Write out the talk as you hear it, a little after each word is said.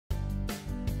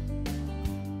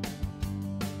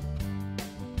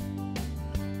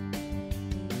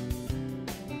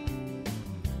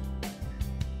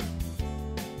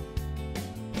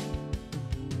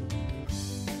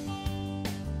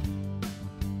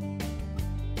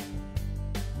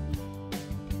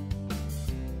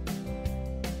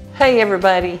Hey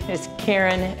everybody, it's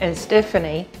Karen and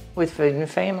Stephanie with Food and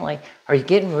Family. Are you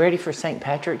getting ready for St.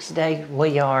 Patrick's Day?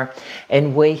 We are,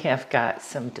 and we have got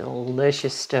some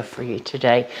delicious stuff for you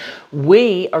today.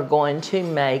 We are going to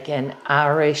make an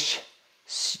Irish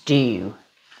stew.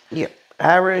 Yep,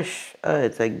 Irish,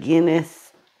 it's a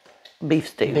Guinness beef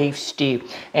stew. Beef stew.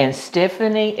 And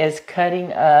Stephanie is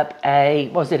cutting up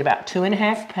about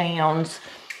 2.5 pounds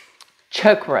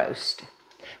chuck roast.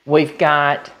 We've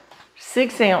got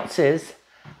 6 ounces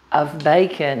of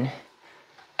bacon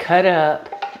cut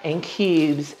up in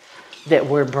cubes that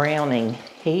we're browning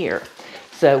here.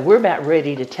 So we're about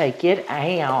ready to take it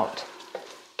out,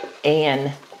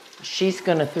 and she's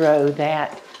going to throw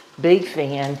that beef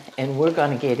in, and we're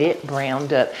going to get it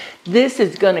browned up. This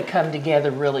is going to come together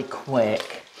really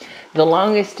quick. The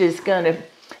longest it's going to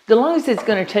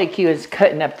take you is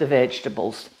cutting up the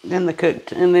vegetables. And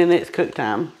then it's cook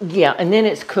time. Yeah, and then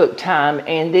it's cook time,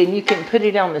 and then you can put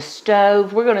it on the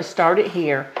stove. We're going to start it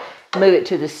here, move it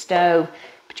to the stove.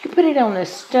 But you can put it on the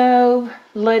stove,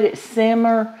 let it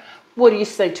simmer. What do you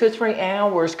say, 2 or 3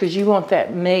 hours? Because you want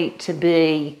that meat to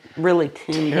be really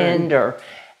tender.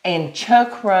 And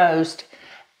chuck roast,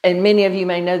 and many of you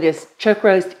may know this, chuck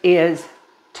roast is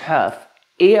tough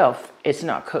if it's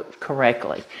not cooked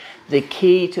correctly. The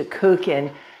key to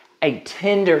cooking a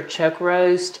tender chuck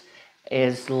roast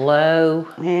is slow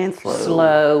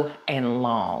and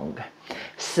long.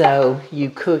 So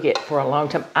you cook it for a long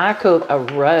time. I cook a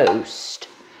roast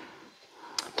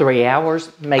 3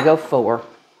 hours, may go 4.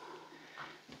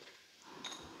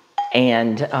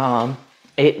 And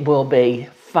it will be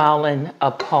falling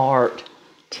apart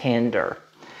tender.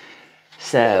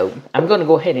 So I'm going to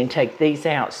go ahead and take these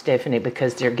out, Stephanie,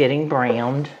 because they're getting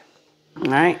browned. All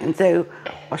right, and so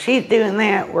while she's doing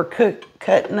that, we're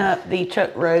cutting up the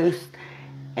chuck roast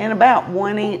in about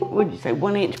 1 inch, what'd you say,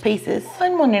 1 inch pieces?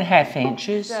 1.5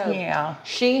 inches, yeah.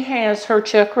 She has her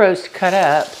chuck roast cut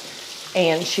up,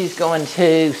 and she's going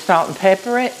to salt and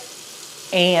pepper it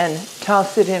and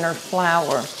toss it in her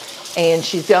flour. And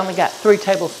she's only got 3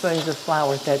 tablespoons of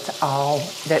flour. That's all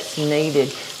that's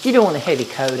needed. You don't want a heavy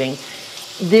coating.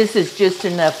 This is just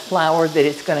enough flour that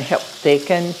it's going to help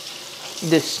thicken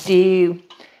the stew.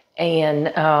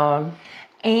 And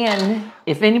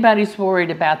if anybody's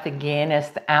worried about the Guinness,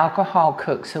 the alcohol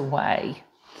cooks away.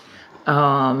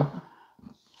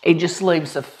 It just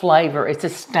leaves a flavor. It's a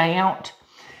stout,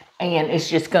 and it's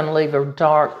just going to leave a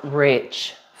dark,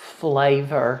 rich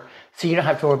flavor. So you don't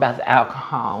have to worry about the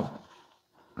alcohol.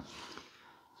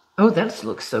 Oh, that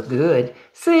looks so good.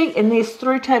 See, and these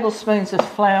 3 tablespoons of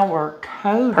flour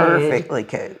perfectly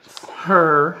coats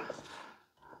her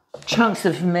chunks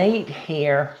of meat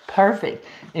here. Perfect.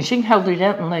 And she can hold it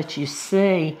up and let you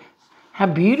see how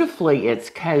beautifully it's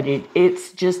coated.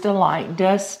 It's just a light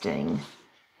dusting.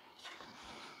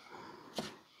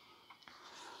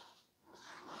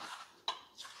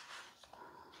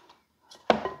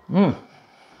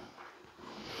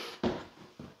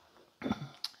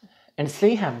 And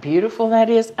see how beautiful that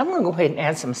is? I'm going to go ahead and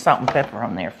add some salt and pepper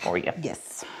on there for you.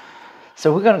 Yes.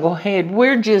 So we're going to go ahead.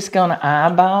 We're just going to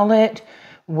eyeball it.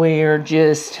 And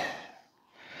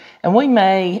we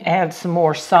may add some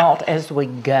more salt as we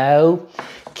go.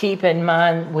 Keep in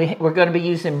mind, we're going to be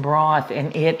using broth,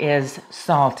 and it is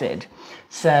salted.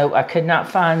 So I could not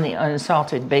find the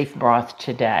unsalted beef broth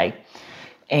today.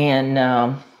 And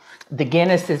the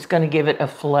Guinness is going to give it a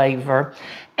flavor.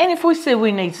 And if we say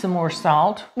we need some more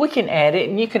salt, we can add it,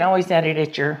 and you can always add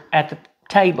it at the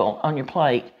table on your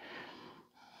plate.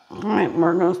 All right,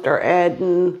 we're going to start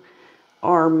adding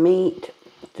our meat.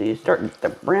 So you start the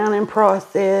browning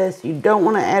process. You don't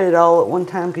want to add it all at one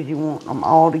time because you want them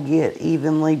all to get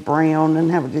evenly browned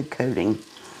and have a good coating.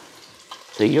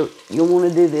 So you'll want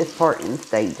to do this part in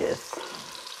stages.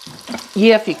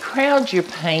 Yeah, if you crowd your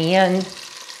pan,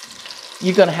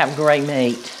 you're going to have gray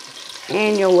meat.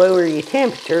 And you'll lower your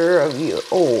temperature of your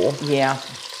oil. Yeah.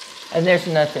 And there's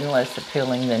nothing less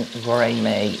appealing than gray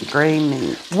meat. Gray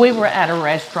meat. We were at a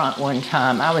restaurant one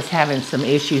time. I was having some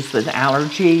issues with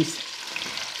allergies.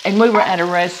 And we were at a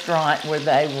restaurant where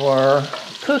they were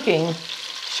cooking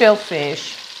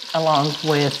shellfish along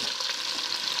with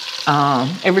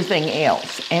everything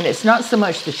else. And it's not so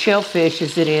much the shellfish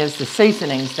as it is the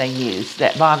seasonings they use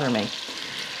that bother me.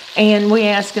 And we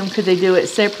asked them, could they do it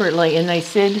separately? And they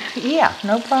said, yeah,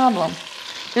 no problem.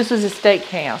 This was a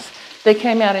steakhouse. They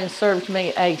came out and served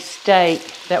me a steak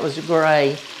that was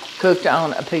gray, cooked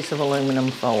on a piece of aluminum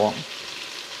foil.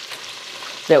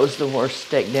 That was the worst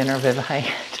steak dinner I've ever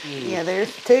had. Yeah,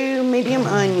 there's 2 medium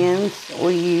onions.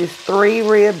 We use 3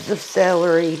 ribs of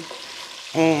celery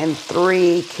and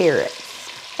 3 carrots.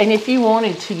 And if you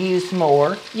wanted to use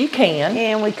more, you can.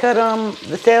 And we cut them,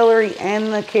 the celery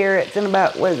and the carrots, in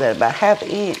about, what is that, about ½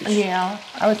 inch? Yeah,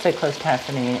 I would say close to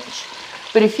 ½ inch.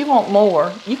 But if you want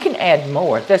more, you can add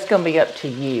more. That's going to be up to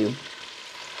you.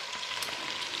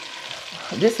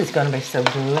 This is going to be so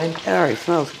good. It already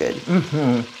smells good.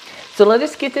 So let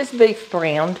us get this beef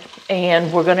browned,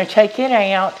 and we're going to take it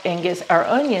out and get our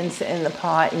onions in the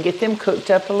pot and get them cooked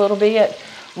up a little bit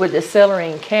with the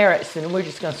celery and carrots, and we're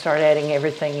just going to start adding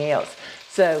everything else.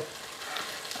 So,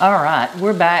 all right,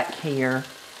 we're back here.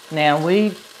 Now,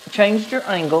 we changed your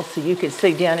angle so you could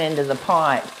see down into the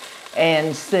pot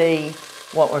and see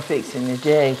what we're fixing to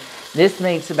do. This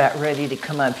meat's about ready to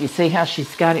come up. You see how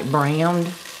she's got it browned?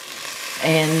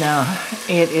 And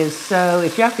it is so,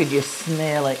 if y'all could just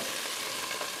smell it,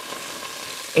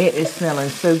 it is smelling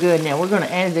so good. Now, we're going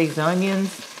to add these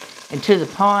onions into the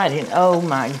pot, and oh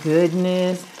my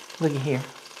goodness, look at here.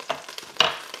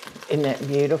 Isn't that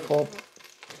beautiful?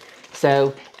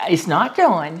 So it's not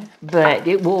done, but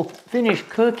it will finish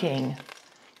cooking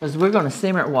because we're going to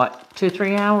simmer it, what, 2 or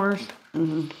 3 hours?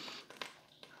 All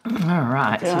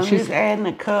right. So I'm just adding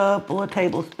a couple of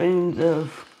tablespoons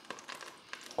of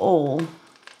oil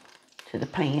to the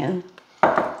pan.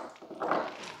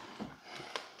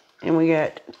 And we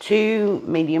got 2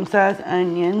 medium-sized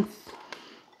onions.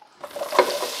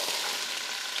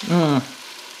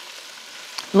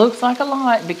 Looks like a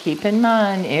lot, but keep in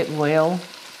mind it will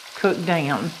cook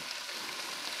down.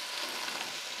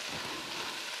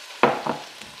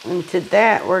 And to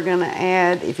that we're gonna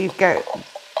add, if you've got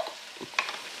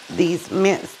these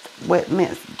wet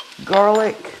minced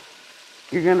garlic,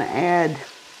 you're gonna add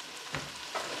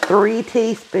 3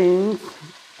 teaspoons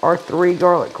or 3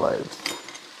 garlic cloves.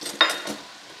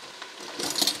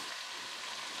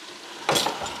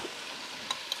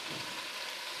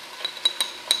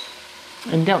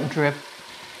 And don't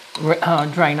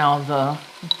drain all the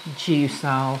juice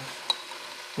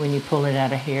off when you pull it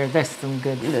out of here. That's some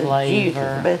good flavor. The juice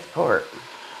is the best part.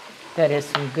 That is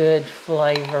some good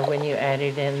flavor when you add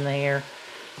it in there.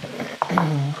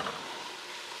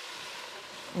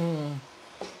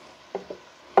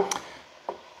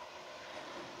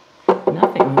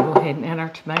 Nothing. We'll go ahead and add our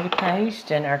tomato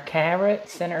paste and our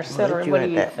carrots and our celery. What do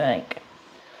you think?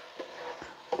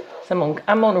 So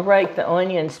I'm going to rake the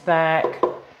onions back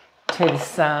to the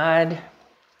side,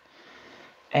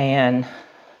 and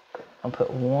I'll put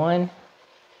 1,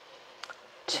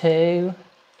 2,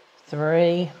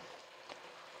 3,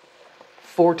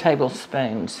 4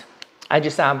 tablespoons. I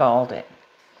just eyeballed it,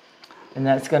 and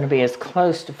that's going to be as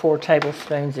close to 4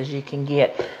 tablespoons as you can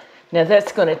get. Now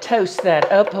that's going to toast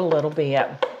that up a little bit,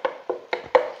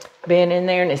 being in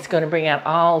there, and it's going to bring out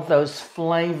all those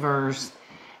flavors.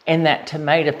 And that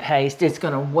tomato paste, it's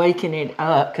going to waken it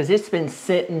up because it's been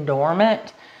sitting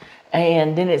dormant.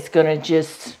 And then it's going to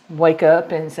just wake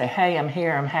up and say, hey, I'm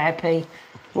here, I'm happy.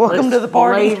 Welcome to the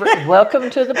party. Welcome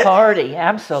to the party,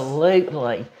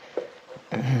 absolutely.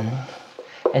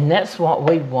 And that's what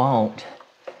we want.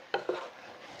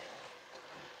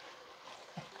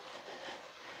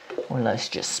 Well, let's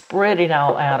just spread it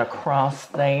all out across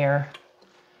there.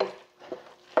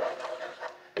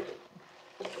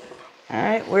 All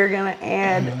right, we're gonna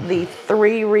add the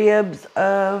 3 ribs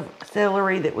of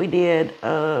celery that we did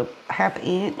a ½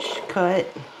 inch cut.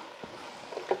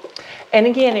 And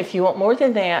again, if you want more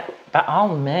than that, by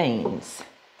all means.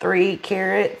 3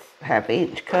 carrots, ½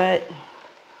 inch cut.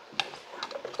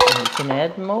 You can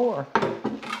add more.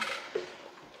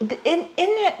 Isn't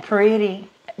that pretty?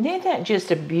 Isn't that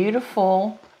just a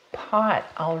beautiful pot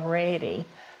already?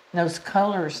 Those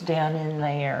colors down in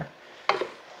there.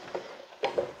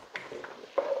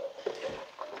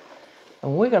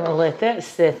 And we're going to let that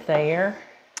sit there.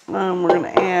 We're going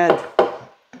to add...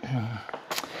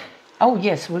 Oh,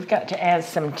 yes, we've got to add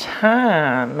some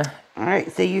thyme. All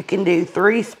right, so you can do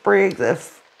 3 sprigs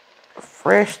of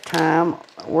fresh thyme.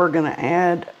 We're going to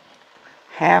add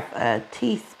 ½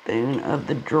 teaspoon of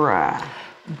the dry.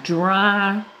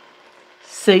 Dry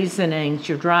seasonings,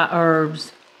 your dry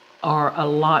herbs are a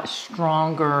lot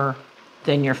stronger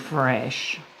than your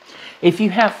fresh. If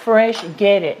you have fresh,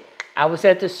 get it. I was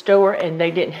at the store and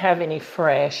they didn't have any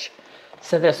fresh,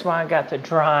 so that's why I got the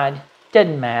dried.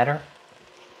 Doesn't matter.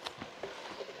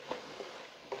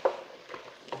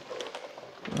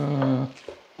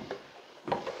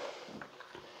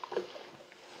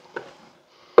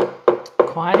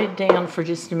 Quiet it down for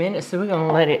just a minute, so we're going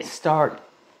to let it start.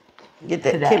 Get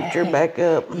that temperature back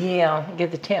up. Yeah,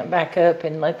 get the temp back up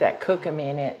and let that cook a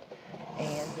minute.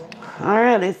 And all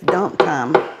right, it's dump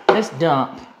time. Let's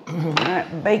dump. All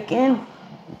right, bacon.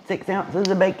 6 ounces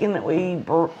of bacon that we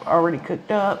already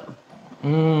cooked up.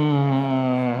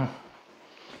 We're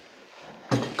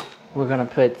gonna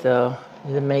put the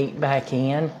meat back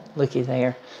in. Looky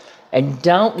there. And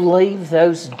don't leave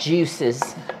those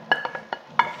juices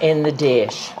in the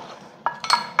dish.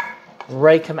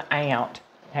 Rake them out.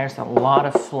 There's a lot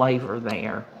of flavor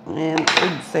there. And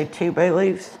would say 2 bay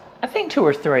leaves? I think 2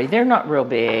 or 3. They're not real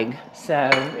big, so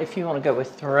if you want to go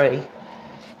with 3.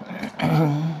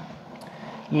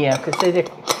 Yeah, because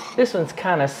this one's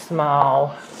kind of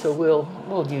small, so we'll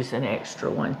use an extra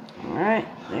one. All right,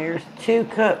 there's 2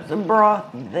 cups of broth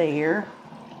there.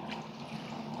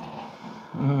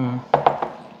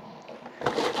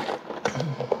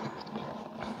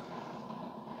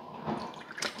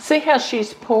 See how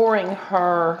she's pouring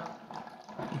her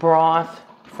broth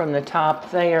from the top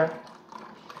there?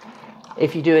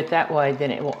 If you do it that way,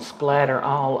 then it won't splatter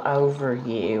all over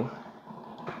you.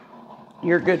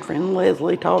 Your good friend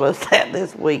Leslie taught us that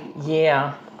this week.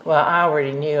 Yeah, well, I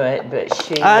already knew it,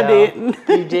 but I didn't.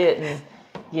 You didn't.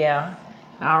 Yeah,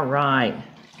 all right.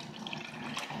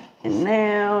 And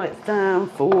now it's time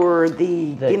for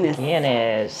the Guinness.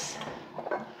 Guinness.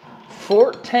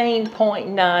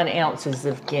 14.9 ounces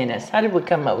of Guinness. How did we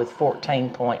come up with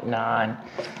 14.9?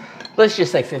 Let's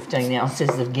just say 15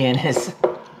 ounces of Guinness.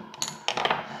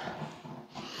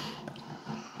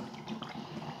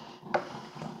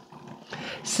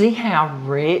 See how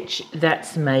rich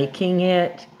that's making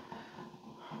it?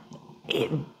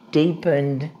 It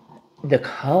deepened the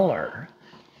color.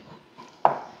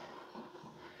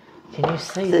 Can you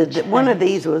see the one of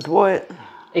these was what?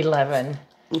 11.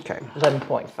 Okay.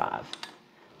 11.5.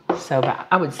 So about,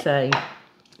 I would say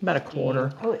about a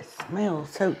quarter. Oh, it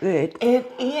smells so good.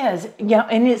 It is. Yeah,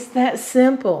 and it's that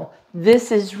simple.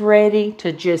 This is ready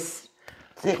to just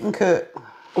sit and cook.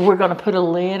 We're going to put a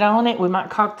lid on it. We might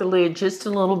cock the lid just a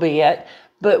little bit,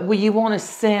 but you want to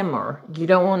simmer. You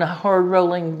don't want a hard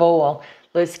rolling boil.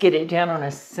 Let's get it down on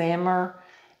a simmer,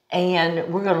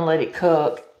 and we're going to let it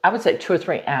cook, I would say 2 or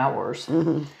 3 hours.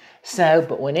 So,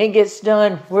 but when it gets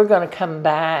done, we're going to come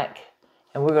back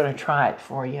and we're going to try it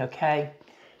for you, okay?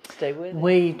 Stay with me.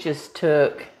 We just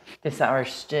took this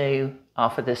Irish stew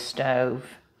off of the stove.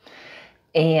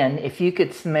 And if you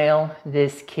could smell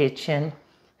this kitchen,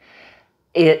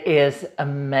 it is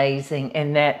amazing.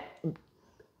 And that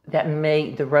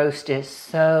meat, the roast is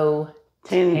so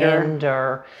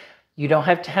tender. You don't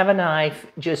have to have a knife,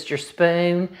 just your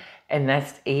spoon, and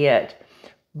that's it.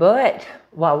 But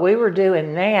while we were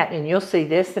doing that, and you'll see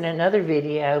this in another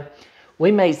video,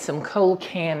 we made some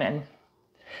Colcannon.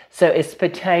 So it's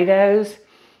potatoes,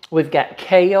 we've got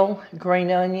kale,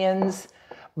 green onions,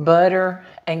 butter,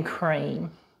 and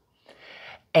cream.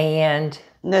 And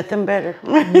nothing better.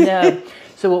 No.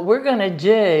 So what we're gonna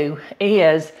do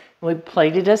is, we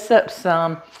plated us up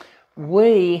some,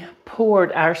 we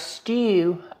poured our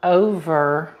stew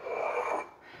over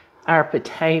our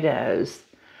potatoes.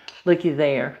 Looky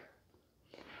there.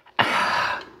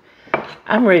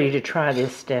 I'm ready to try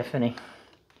this, Stephanie.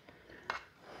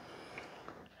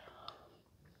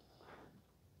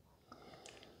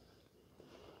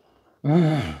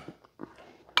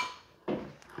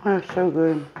 That's so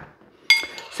good.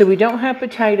 So we don't have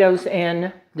potatoes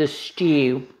in the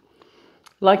stew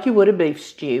like you would a beef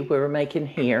stew we were making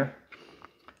here.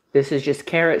 This is just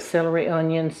carrots, celery,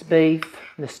 onions, beef,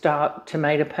 the stock,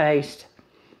 tomato paste.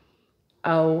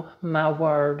 Oh my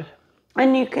word.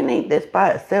 And you can eat this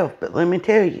by itself, but let me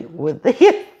tell you, with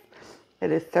this,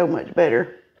 it is so much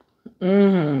better.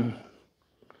 Yeah,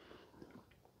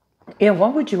 why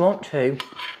would you want to?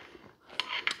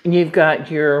 You've got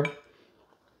your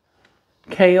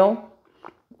kale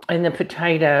and the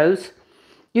potatoes.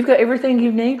 You've got everything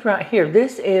you need right here.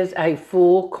 This is a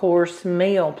full course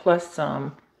meal plus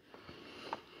some.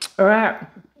 All right,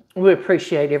 we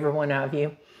appreciate every one of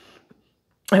you.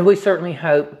 And we certainly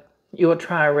hope you will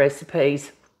try our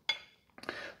recipes.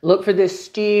 Look for this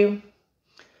stew.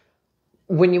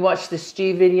 When you watch the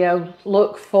stew video,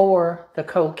 look for the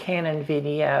Colcannon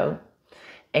video,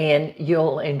 and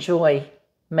you'll enjoy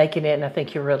making it, and I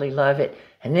think you'll really love it.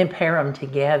 And then pair them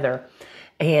together,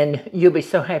 and you'll be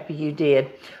so happy you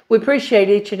did. We appreciate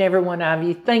each and every one of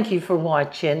you. Thank you for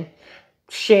watching.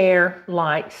 Share,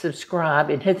 like, subscribe,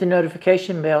 and hit the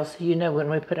notification bell so you know when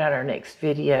we put out our next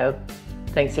video.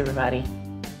 Thanks, everybody.